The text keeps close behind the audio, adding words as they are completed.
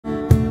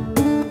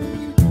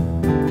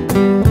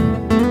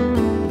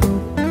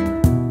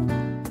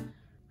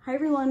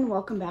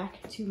welcome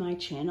back to my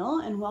channel,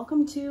 and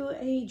welcome to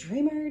a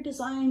Dreamer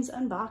Designs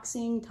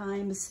unboxing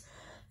times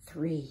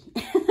 3.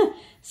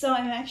 So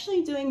I'm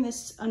actually doing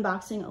this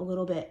unboxing a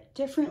little bit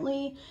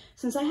differently.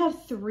 Since I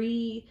have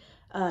 3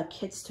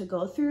 kits to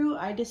go through,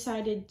 I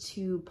decided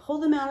to pull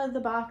them out of the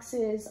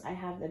boxes. I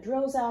have the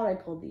drills out, I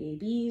pulled the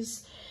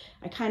ABs.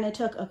 I kind of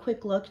took a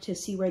quick look to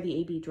see where the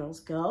AB drills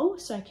go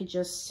so I could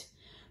just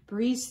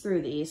breeze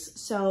through these.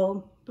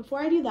 So before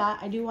I do that,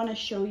 I do want to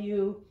show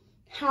you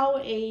how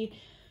a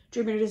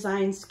Dreamer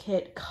Designs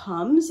kit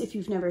comes if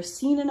you've never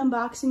seen an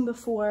unboxing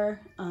before.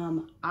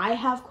 I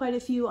have quite a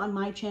few on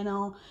my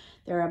channel.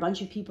 There are a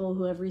bunch of people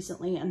who have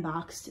recently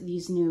unboxed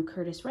these new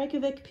Kurtis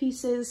Rykovich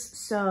pieces.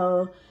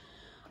 So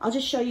I'll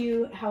just show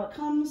you how it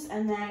comes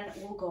and then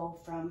we'll go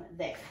from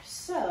there.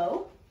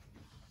 So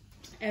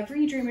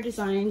every Dreamer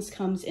Designs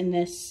comes in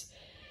this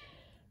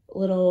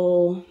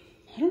little,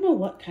 I don't know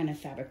what kind of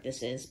fabric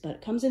this is, but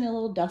it comes in a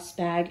little dust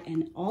bag,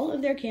 and all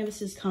of their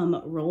canvases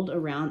come rolled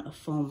around a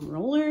foam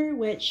roller,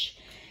 which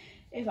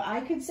if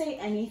I could say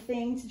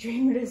anything to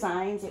Dreamer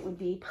Designs, it would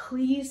be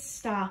please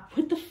stop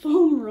with the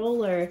foam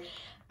roller.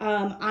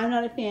 I'm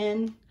not a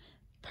fan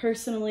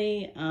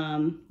personally.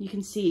 You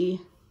can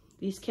see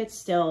these kits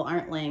still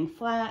aren't laying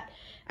flat.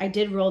 I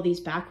did roll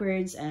these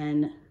backwards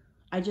and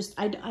I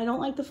don't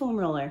like the foam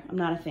roller. I'm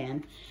not a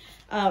fan.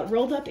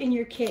 Rolled up in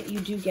your kit,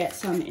 you do get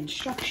some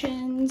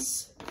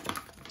instructions.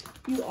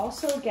 You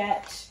also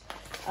get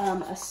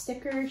a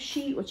sticker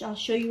sheet, which I'll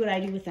show you what I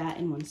do with that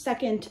in 1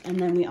 second. And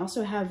then we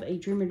also have a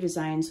Dreamer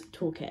Designs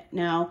toolkit.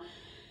 Now,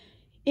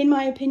 in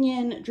my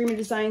opinion, Dreamer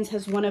Designs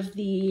has one of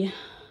the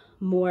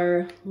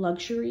more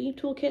luxury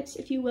toolkits,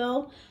 if you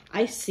will.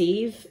 I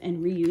save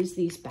and reuse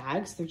these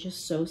bags. They're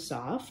just so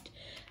soft.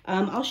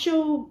 I'll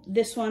show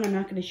this one. I'm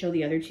not going to show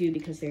the other two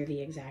because they're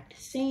the exact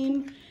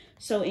same.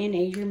 So in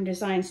a Dreamer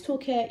Designs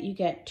toolkit, you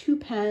get 2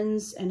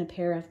 pens and a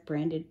pair of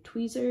branded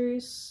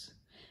tweezers.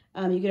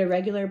 You get a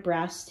regular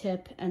brass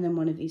tip and then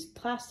one of these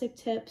plastic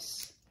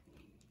tips.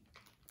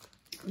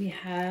 We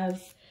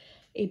have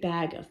a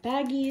bag of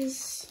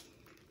baggies.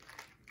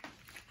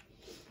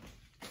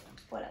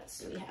 What else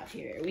do we have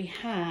here? We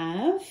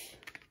have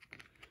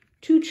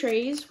 2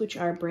 trays, which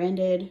are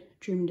branded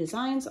Dreamer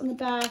Designs on the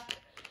back.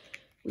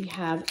 We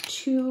have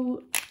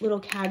 2 little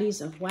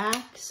caddies of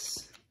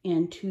wax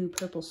and 2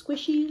 purple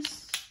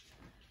squishies.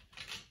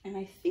 And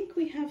I think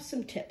we have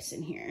some tips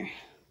in here.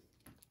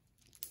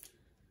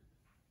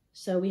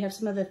 So we have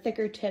some of the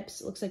thicker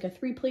tips. It looks like a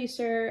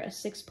 3-placer, a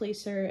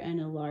 6-placer, and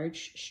a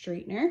large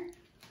straightener.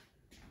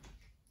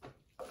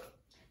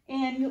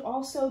 And you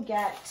also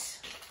get,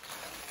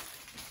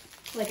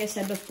 like I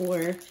said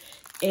before,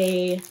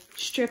 a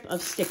strip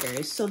of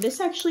stickers. So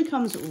this actually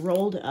comes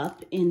rolled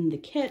up in the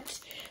kit.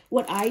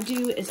 What I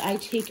do is I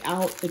take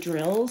out the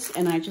drills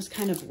and I just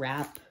kind of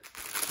wrap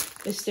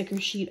the sticker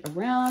sheet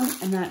around,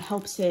 and that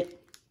helps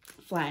it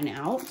flatten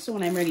out. So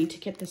when I'm ready to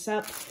kit this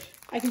up,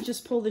 I can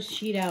just pull the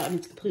sheet out and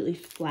it's completely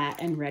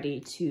flat and ready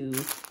to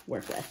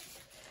work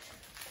with.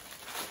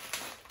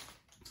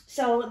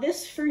 So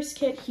this first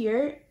kit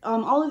here,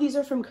 all of these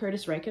are from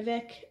Kurtis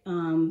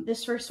Rykovich.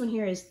 This first one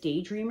here is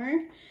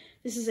Daydreamer.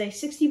 This is a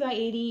 60 by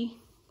 80.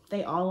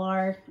 They all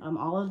are,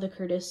 all of the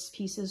Kurtis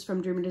pieces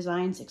from Dreamer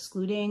Designs,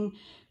 excluding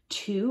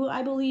 2,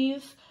 I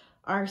believe,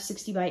 are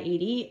 60 by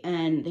 80,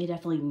 and they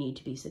definitely need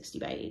to be 60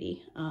 by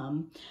 80.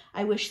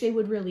 I wish they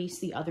would release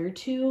the other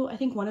 2. I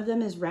think one of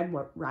them is Red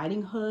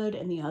Riding Hood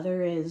and the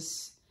other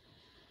is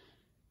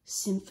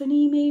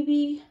Symphony,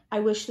 maybe. I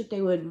wish that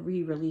they would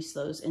re-release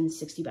those in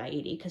 60 by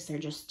 80 because they're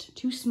just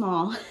too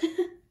small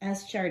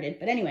as charted.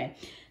 But anyway,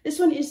 this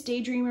one is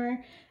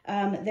Daydreamer.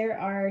 There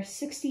are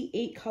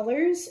 68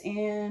 colors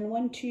and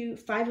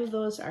 5 of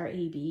those are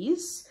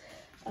ABs.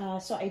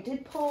 So I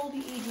did pull the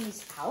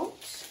ABs out.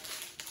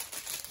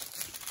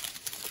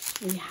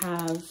 We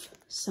have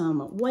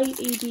some white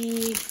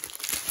AB,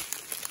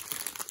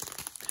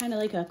 kind of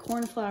like a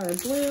cornflower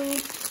blue,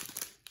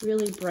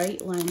 really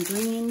bright lime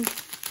green,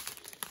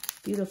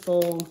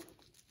 beautiful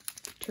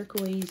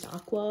turquoise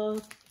aqua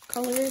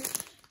color,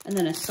 and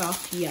then a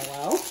soft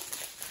yellow.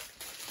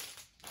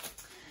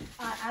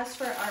 As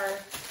for our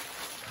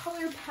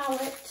color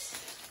palette,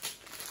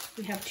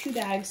 we have 2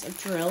 bags of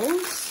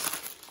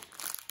drills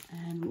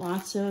and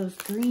lots of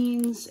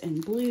greens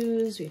and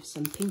blues. We have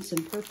some pinks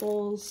and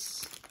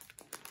purples.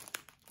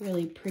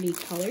 Really pretty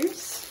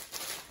colors.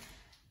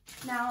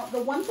 Now,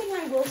 the one thing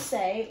I will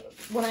say,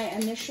 when I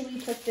initially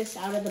took this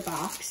out of the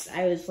box,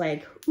 I was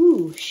like,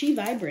 ooh, she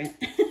vibrant.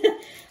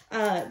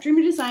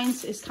 Dreamer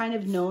Designs is kind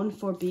of known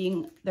for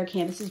their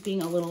canvases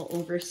being a little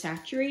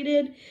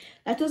oversaturated.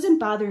 That doesn't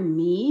bother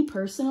me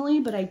personally,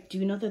 but I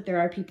do know that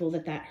there are people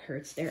that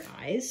hurts their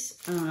eyes.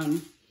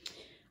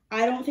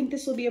 I don't think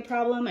this will be a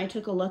problem. I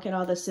took a look at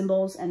all the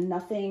symbols and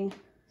nothing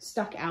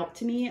stuck out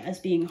to me as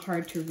being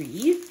hard to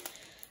read.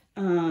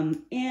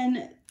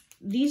 And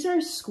these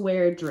are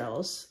square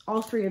drills.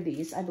 All 3 of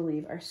these, I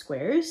believe, are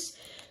squares.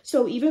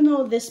 So even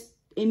though this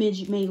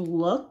image may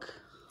look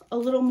a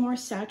little more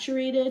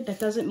saturated, that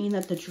doesn't mean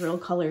that the drill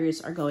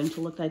colors are going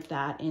to look like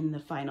that in the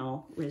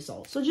final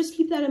result. So just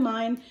keep that in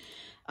mind.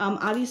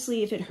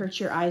 Obviously, if it hurts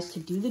your eyes to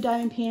do the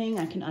diamond painting,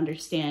 I can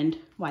understand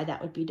why that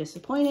would be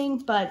disappointing.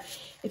 But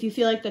if you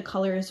feel like the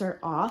colors are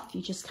off,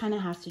 you just kind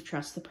of have to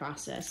trust the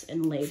process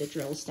and lay the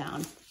drills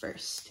down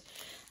first.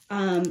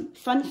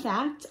 Fun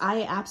fact,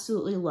 I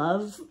absolutely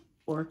love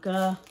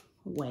orca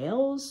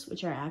whales,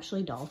 which are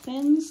actually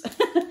dolphins.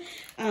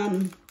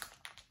 And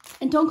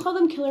don't call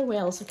them killer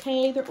whales,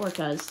 okay? They're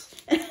orcas.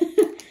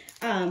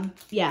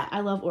 Yeah, I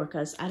love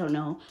orcas. I don't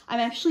know.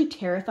 I'm actually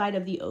terrified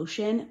of the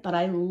ocean, but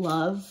I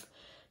love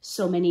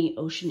so many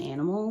ocean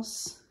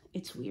animals.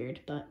 It's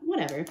weird, but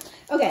whatever.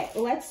 Okay,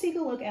 let's take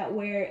a look at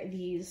where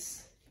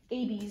these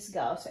ABs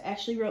go. So I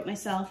actually wrote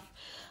myself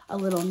a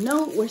little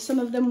note where some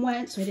of them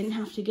went, so I didn't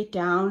have to get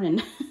down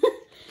and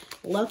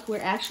look. We're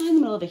actually in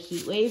the middle of a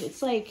heat wave.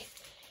 It's like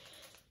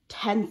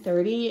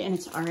 10:30 and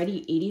it's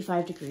already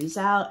 85 degrees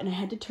out, and I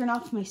had to turn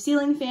off my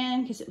ceiling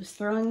fan because it was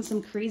throwing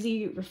some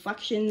crazy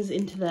reflections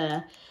into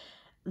the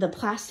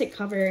plastic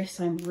cover,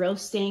 so I'm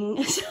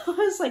roasting. So I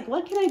was like,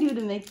 what can I do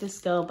to make this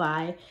go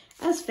by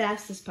as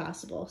fast as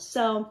possible?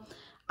 So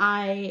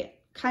I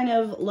kind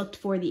of looked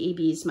for the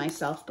ABs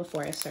myself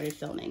before I started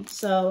filming.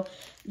 So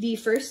the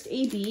first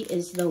AB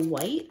is the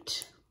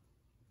white,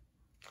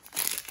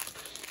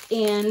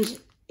 and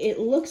it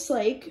looks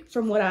like,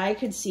 from what I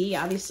could see,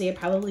 obviously I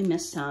probably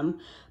missed some,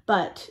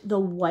 but the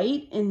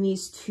white in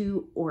these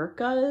two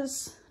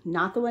orcas,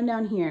 not the one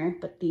down here,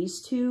 but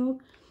these two,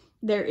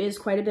 there is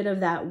quite a bit of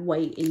that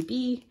white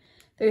AB.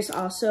 There's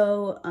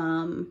also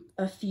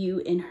a few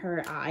in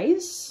her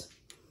eyes.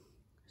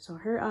 So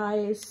her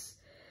eyes,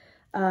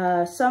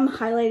 some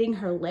highlighting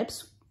her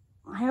lips.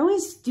 I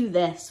always do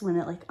this when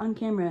it, like, on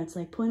camera, it's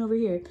like, point over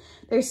here.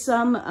 There's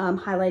some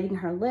highlighting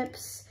her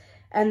lips,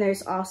 and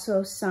there's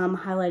also some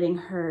highlighting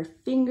her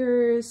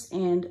fingers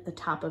and the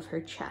top of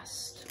her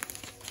chest.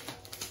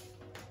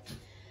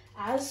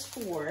 As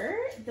for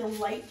the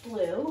light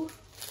blue,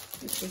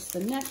 which is the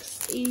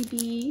next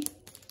AB,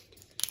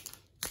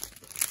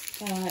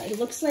 it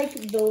looks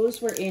like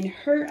those were in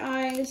her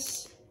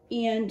eyes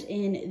and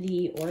in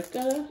the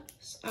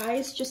orca's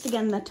eyes. Just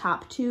again, the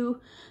top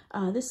two.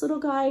 This little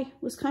guy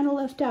was kind of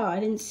left out. I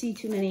didn't see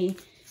too many,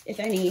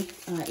 if any,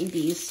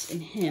 ABs in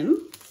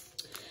him.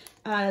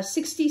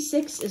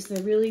 66 is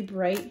the really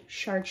bright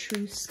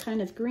chartreuse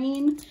kind of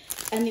green,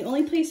 and the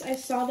only place I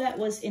saw that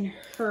was in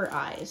her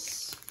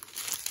eyes.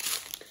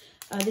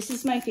 This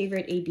is my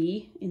favorite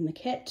AB in the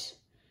kit.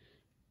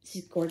 This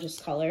is a gorgeous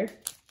color.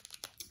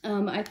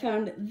 I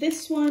found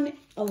this one,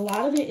 a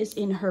lot of it is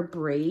in her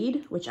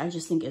braid, which I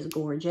just think is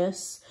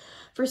gorgeous.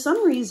 For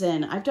some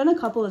reason, I've done a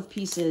couple of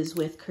pieces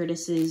with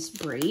Kurtis's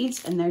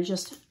braids, and they're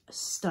just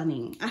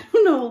stunning. I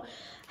don't know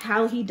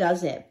how he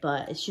does it,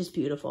 but it's just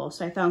beautiful.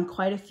 So I found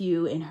quite a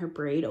few in her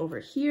braid over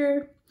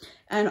here,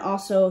 and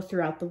also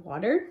throughout the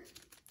water.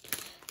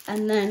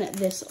 And then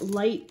this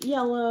light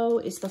yellow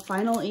is the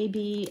final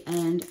AB,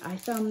 and I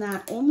found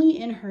that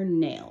only in her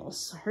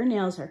nails. Her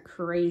nails are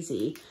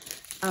crazy,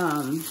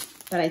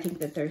 but I think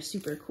that they're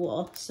super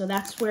cool. So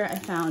that's where I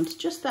found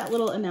just that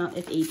little amount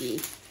of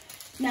AB.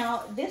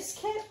 Now, this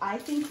kit I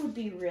think would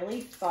be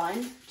really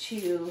fun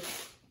to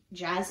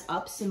jazz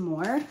up some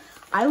more.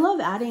 I love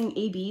adding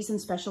ABs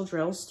and special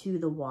drills to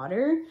the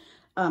water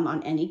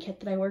on any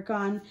kit that I work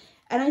on.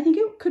 And I think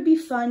it could be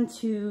fun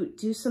to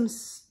do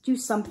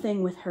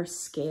something with her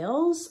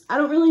scales. I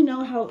don't really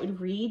know how it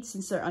would read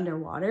since they're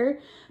underwater,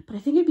 but I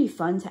think it'd be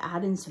fun to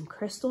add in some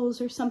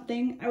crystals or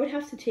something. I would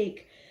have to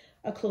take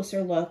a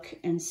closer look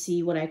and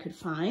see what I could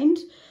find.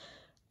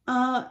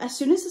 As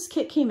soon as this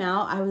kit came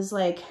out, I was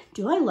like,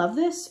 do I love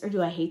this or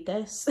do I hate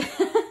this?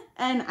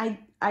 And I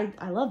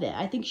love it.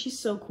 I think she's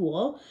so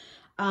cool.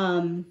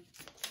 And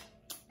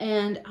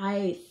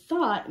I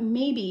thought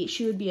maybe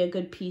she would be a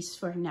good piece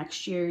for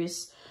next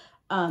year's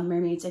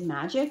Mermaids and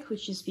Magic,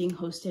 which is being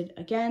hosted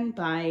again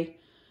by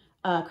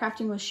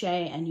Crafting with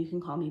Shay, and You Can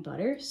Call Me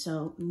Butter.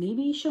 So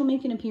maybe she'll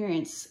make an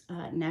appearance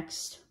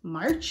next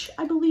March,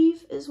 I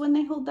believe, is when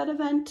they hold that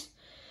event.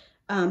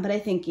 But I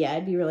think, yeah,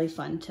 it'd be really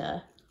fun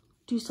to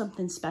do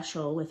something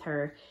special with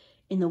her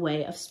in the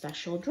way of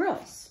special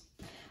drills.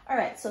 All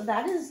right, so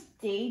that is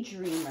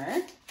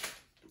Daydreamer.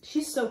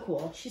 She's so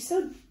cool. She's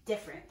so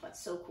different, but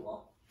so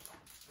cool.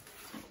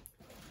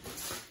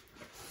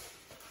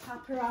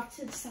 Pop her off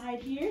to the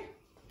side here.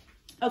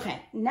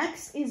 Okay,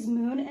 next is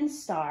Moon and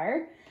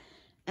Star.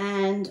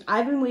 And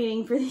I've been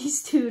waiting for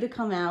these two to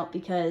come out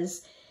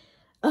because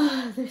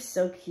they're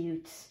so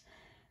cute.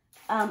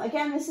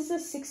 Again, this is a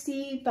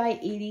 60 by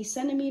 80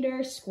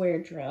 centimeter square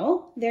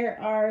drill.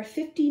 There are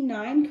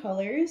 59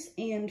 colors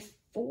and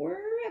 4,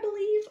 I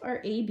believe,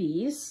 are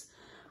ABs.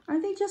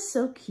 Aren't they just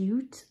so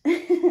cute?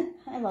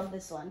 I love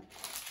this one.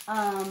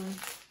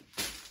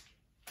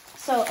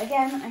 So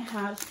again, I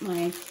have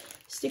my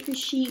sticker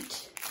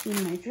sheet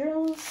in my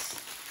drills.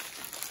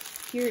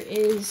 Here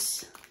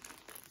is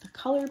the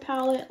color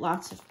palette,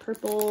 lots of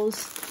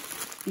purples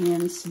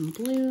and some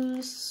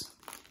blues.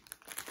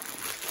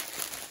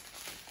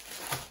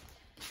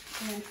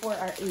 And for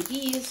our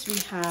ABs, we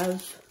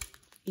have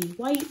a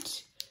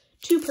white,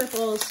 2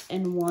 purples,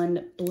 and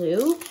 1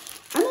 blue.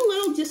 I'm a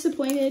little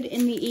disappointed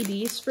in the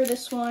ABs for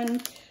this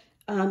one.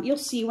 You'll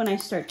see when I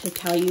start to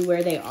tell you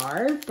where they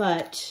are,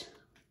 but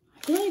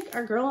I feel like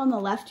our girl on the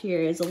left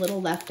here is a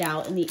little left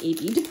out in the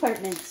AB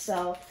department,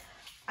 so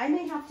I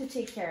may have to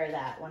take care of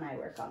that when I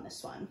work on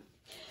this one.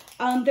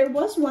 There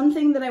was one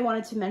thing that I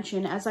wanted to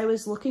mention as I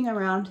was looking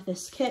around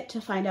this kit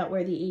to find out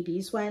where the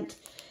ABs went.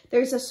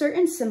 There's a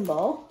certain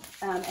symbol,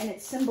 and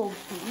it's symbol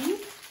B.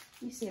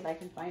 Let me see if I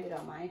can find it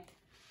on my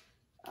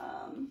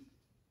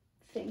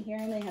thing here.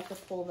 I may have to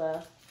pull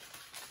the,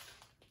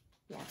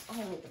 yeah, it's all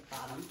the way at the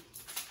bottom.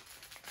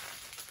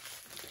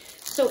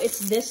 So it's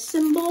this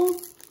symbol.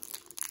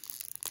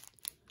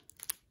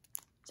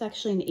 It's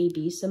actually an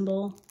AB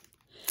symbol.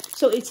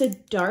 So it's a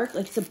dark,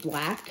 like it's a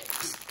black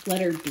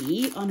letter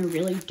B on a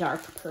really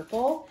dark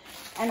purple.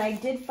 And I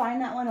did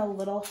find that one a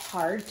little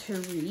hard to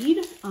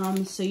read.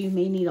 So you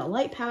may need a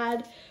light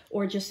pad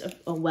or just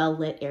a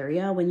well-lit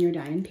area when you're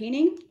diamond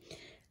painting.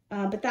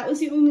 But that was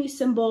the only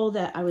symbol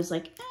that I was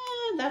like,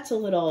 that's a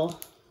little,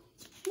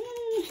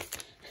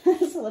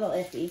 that's a little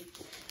iffy.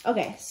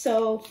 Okay,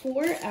 so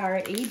for our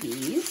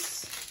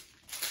ABs,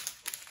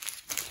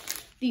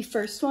 the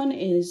first one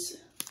is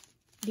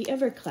the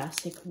ever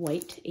classic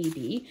white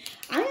AB.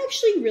 I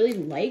actually really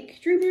like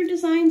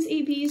dreamerdesigns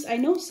ABs. I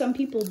know some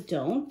people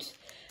don't.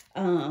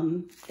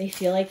 They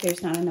feel like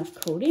there's not enough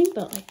coating,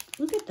 but like,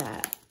 look at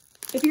that.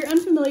 If you're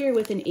unfamiliar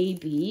with an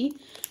AB,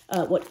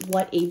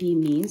 what AB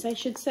means, I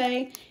should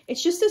say,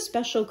 it's just a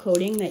special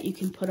coating that you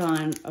can put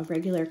on a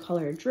regular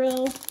color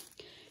drill,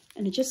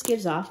 and it just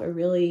gives off a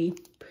really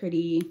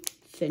pretty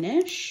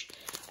finish.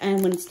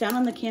 And when it's down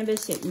on the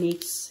canvas, it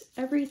makes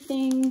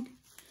everything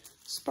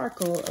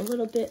sparkle a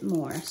little bit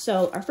more.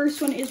 So our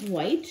first one is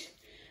white.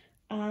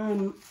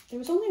 There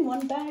was only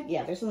one bag.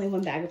 Yeah, there's only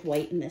one bag of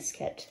white in this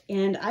kit.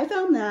 And I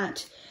found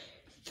that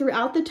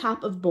throughout the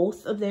top of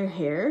both of their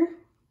hair,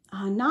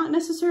 not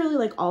necessarily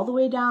like all the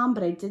way down,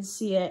 but I did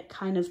see it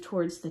kind of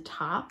towards the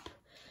top.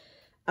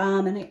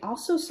 And I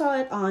also saw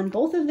it on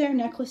both of their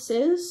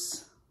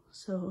necklaces.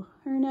 So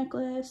her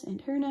necklace and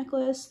her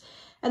necklace,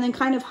 and then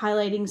kind of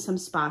highlighting some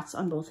spots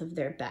on both of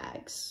their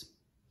bags.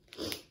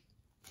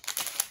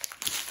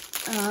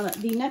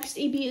 The next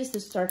AB is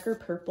this darker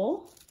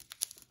purple.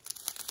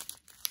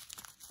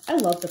 I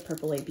love the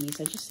purple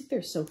ABs. I just think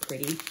they're so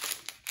pretty.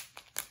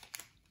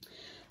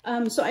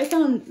 So I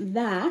found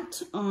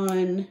that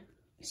on,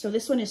 so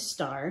this one is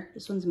star,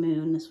 this one's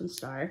moon, this one's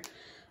star.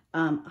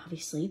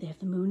 Obviously they have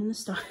the moon and the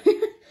star.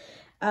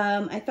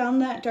 I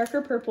found that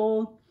darker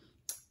purple.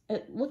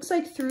 It looks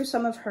like through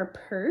some of her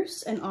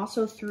purse and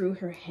also through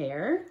her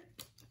hair.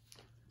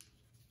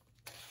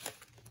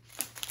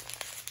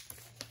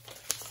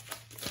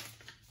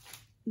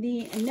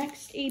 The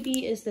next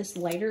AB is this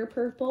lighter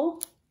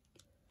purple.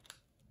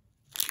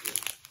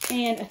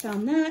 And I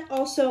found that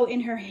also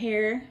in her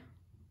hair.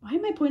 Why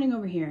am I pointing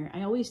over here?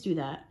 I always do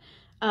that.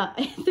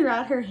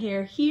 Throughout her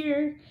hair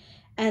here,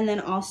 and then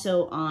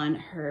also on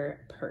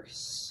her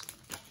purse.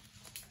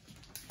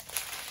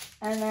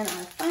 And then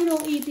our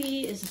final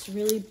AB is this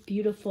really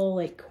beautiful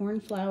like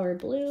cornflower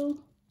blue.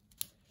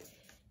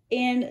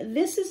 And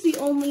this is the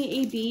only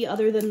AB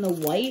other than the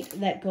white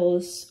that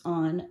goes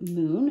on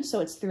Moon.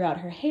 So it's throughout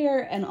her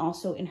hair and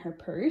also in her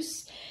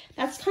purse.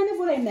 That's kind of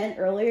what I meant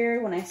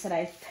earlier when I said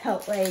I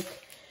felt like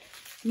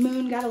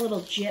Moon got a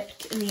little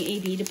gypped in the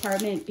AB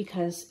department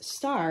because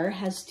Star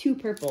has two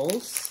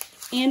purples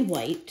and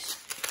white,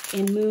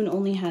 and Moon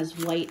only has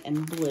white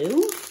and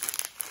blue.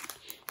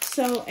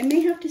 So I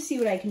may have to see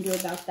what I can do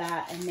about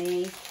that. I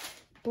may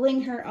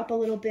bling her up a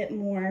little bit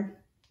more.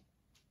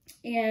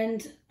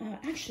 And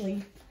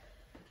actually,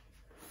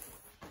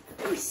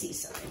 let me see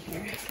something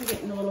here. We're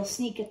getting a little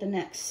sneak at the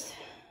next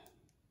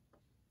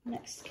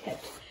kit.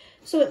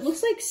 So it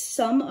looks like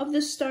some of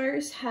the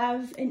stars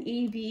have an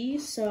AB.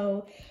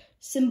 So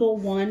symbol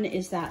 1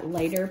 is that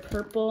lighter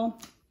purple.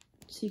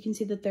 So you can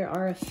see that there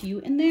are a few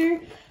in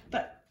there.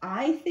 But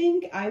I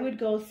think I would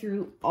go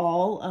through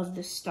all of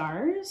the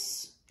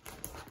stars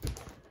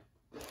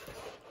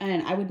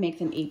and I would make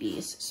them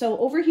ABs. So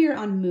over here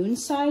on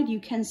Moon's side, you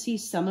can see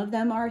some of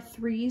them are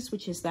 3s,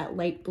 which is that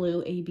light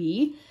blue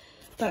AB.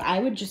 But I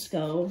would just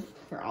go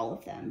for all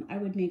of them. I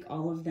would make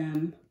all of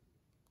them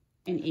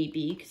an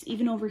AB, because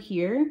even over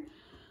here,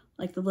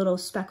 like the little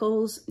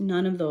speckles,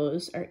 none of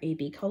those are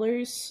AB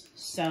colors.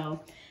 So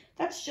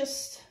that's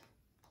just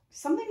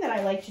something that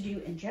I like to do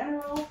in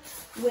general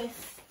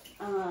with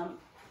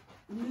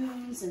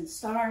moons and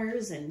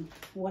stars and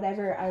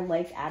whatever. I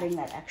like adding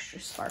that extra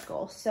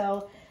sparkle.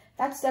 So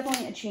that's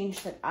definitely a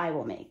change that I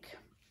will make.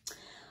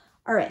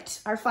 All right,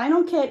 our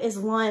final kit is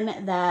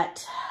one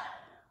that,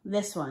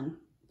 this one,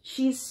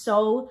 she's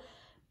so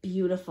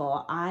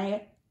beautiful.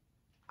 I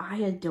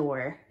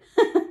adore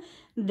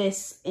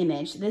this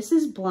image. This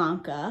is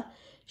Blanca.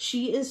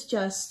 She is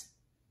just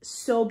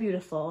so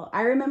beautiful.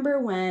 I remember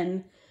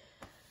when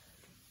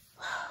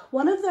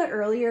one of the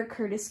earlier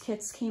Kurtis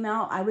kits came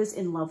out, I was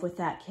in love with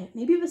that kit.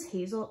 Maybe it was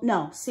Hazel.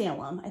 No,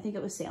 Salem. I think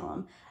it was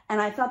Salem.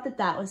 And I thought that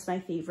that was my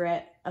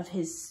favorite of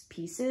his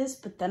pieces.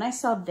 But then I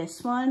saw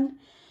this one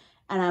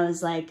And I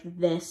was like,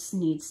 this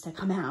needs to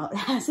come out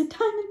as a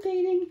diamond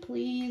painting,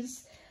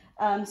 please.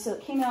 So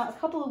it came out a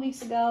couple of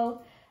weeks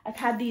ago. I've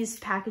had these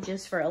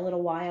packages for a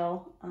little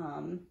while.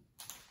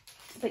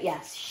 But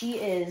yes, she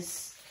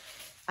is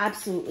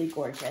absolutely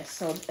gorgeous.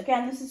 So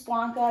again, this is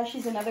Blanca.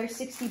 She's another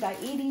 60 by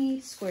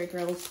 80 square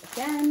girls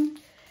again.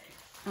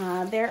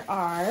 There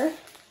are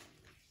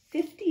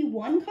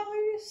 51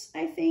 colors,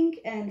 I think,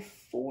 and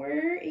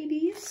 4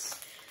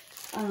 ABs.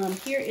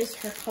 Here is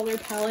her color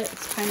palette.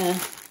 It's kind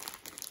of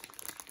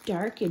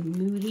dark and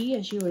moody,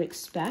 as you would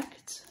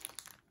expect.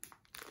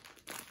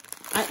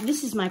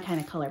 This is my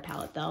kind of color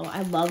palette, though.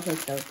 I love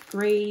like the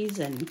grays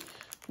and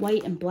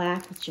white and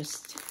black with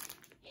just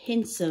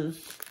hints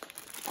of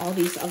all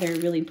these other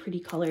really pretty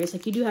colors.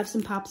 Like, you do have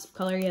some pops of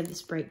color. You have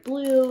this bright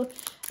blue,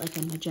 like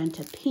a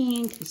magenta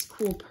pink, this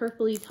cool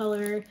purpley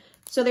color.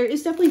 So there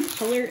is definitely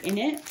color in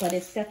it, but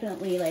it's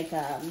definitely like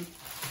a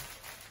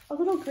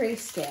little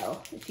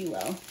grayscale, if you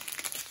will.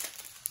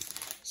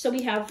 So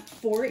we have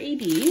 4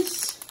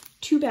 ABs,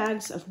 2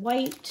 bags of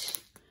white.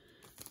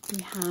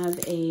 We have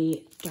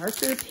a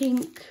darker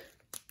pink,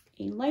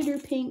 a lighter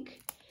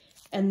pink,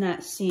 and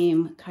that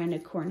same kind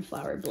of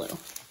cornflower blue.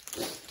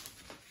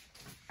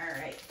 All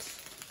right.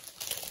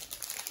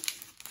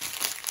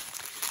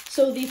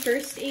 So the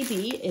first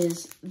AB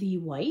is the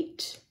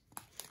white,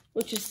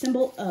 which is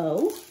symbol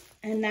O,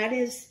 and that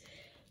is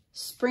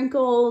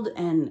sprinkled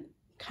and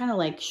kind of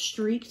like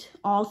streaked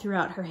all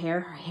throughout her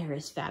hair. Her hair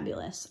is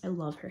fabulous. I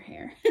love her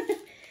hair.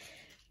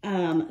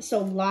 So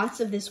lots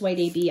of this white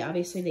AB.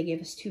 Obviously, they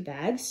gave us 2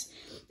 bags.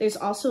 There's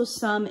also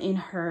some in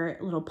her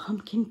little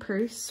pumpkin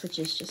purse, which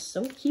is just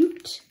so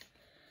cute.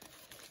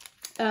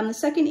 The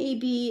second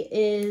AB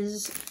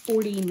is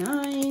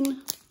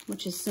 49,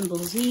 which is symbol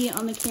Z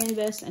on the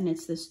canvas, and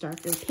it's this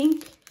darker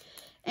pink.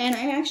 And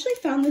I actually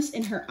found this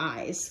in her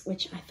eyes,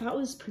 which I thought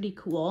was pretty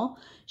cool.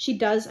 She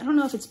does, I don't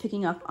know if it's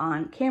picking up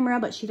on camera,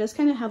 but she does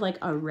kind of have like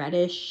a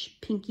reddish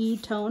pinky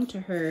tone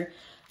to her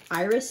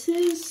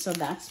irises, so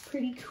that's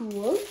pretty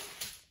cool.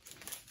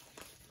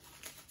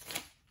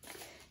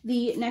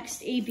 The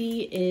next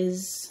AB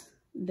is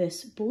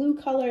this blue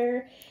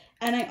color,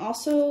 and I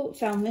also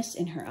found this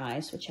in her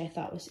eyes, which I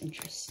thought was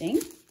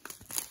interesting.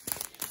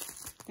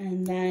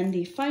 And then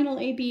the final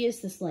AB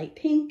is this light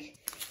pink,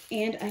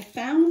 and I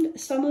found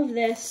some of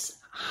this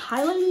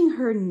highlighting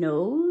her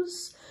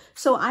nose.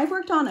 So I've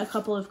worked on a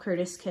couple of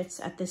Kurtis kits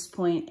at this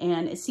point,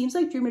 and it seems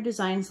like Dreamer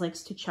Designs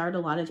likes to chart a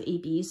lot of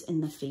ABs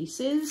in the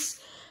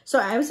faces. So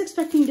I was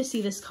expecting to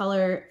see this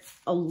color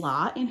a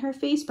lot in her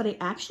face, but I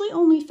actually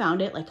only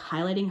found it like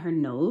highlighting her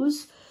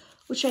nose,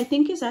 which I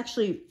think is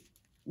actually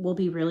will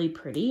be really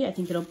pretty. I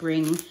think it'll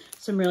bring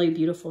some really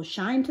beautiful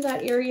shine to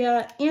that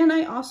area. And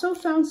I also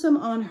found some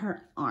on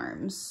her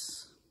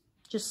arms,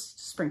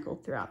 just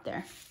sprinkled throughout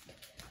there.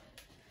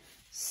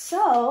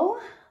 So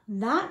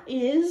that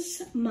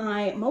is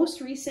my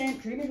most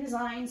recent Dreamer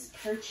Designs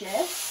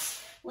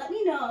purchase. Let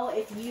me know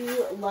if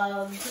you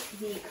loved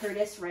the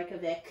Kurtis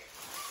Rykovich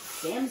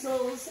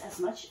Damsels as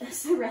much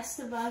as the rest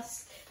of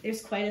us.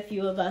 There's quite a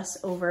few of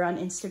us over on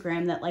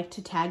Instagram that like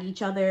to tag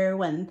each other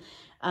when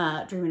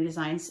Dreamer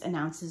Designs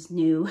announces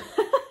new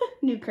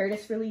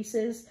Kurtis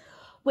releases,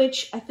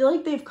 which I feel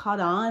like they've caught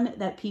on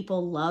that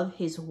people love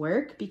his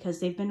work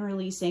because they've been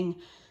releasing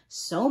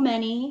so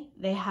many.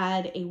 They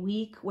had a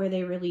week where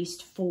they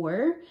released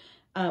 4,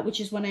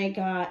 which is when I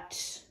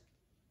got,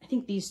 I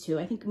think these 2.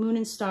 I think Moon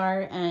and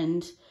Star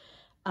and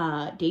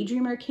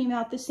Daydreamer came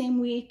out the same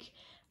week.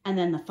 And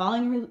then the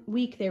following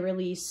week, they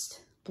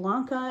released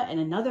Blanca and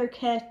another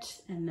kit.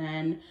 And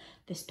then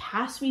this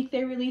past week,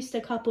 they released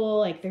a couple.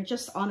 Like, they're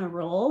just on a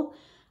roll.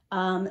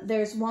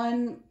 There's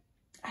one,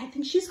 I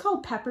think she's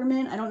called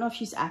Peppermint. I don't know if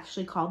she's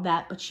actually called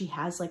that, but she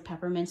has, like,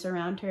 peppermints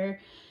around her.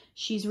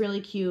 She's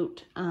really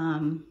cute.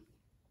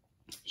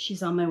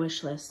 She's on my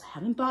wish list. I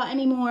haven't bought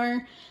any more.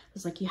 I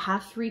was like, you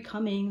have 3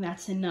 coming.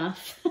 That's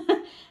enough.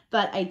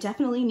 But I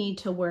definitely need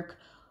to work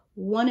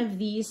one of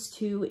these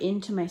 2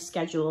 into my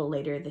schedule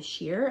later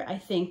this year. I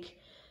think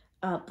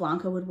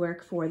Blanca would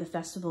work for the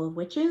Festival of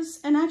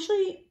Witches, and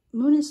actually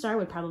Moon and Star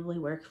would probably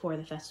work for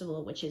the Festival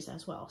of Witches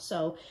as well.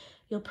 So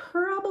you'll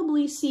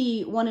probably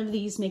see one of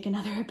these make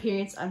another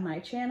appearance on my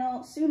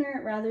channel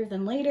sooner rather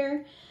than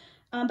later.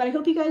 But I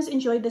hope you guys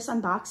enjoyed this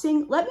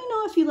unboxing. Let me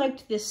know if you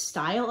liked this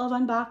style of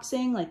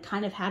unboxing, like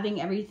kind of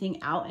having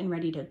everything out and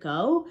ready to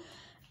go,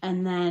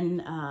 and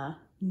then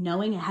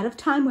knowing ahead of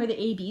time where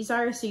the ABs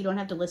are so you don't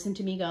have to listen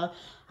to me go,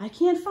 I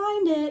can't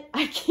find it,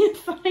 I can't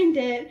find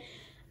it.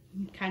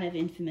 I'm kind of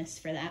infamous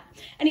for that.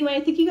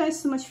 Anyway, thank you guys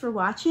so much for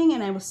watching,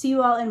 and I will see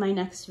you all in my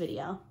next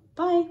video.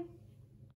 Bye.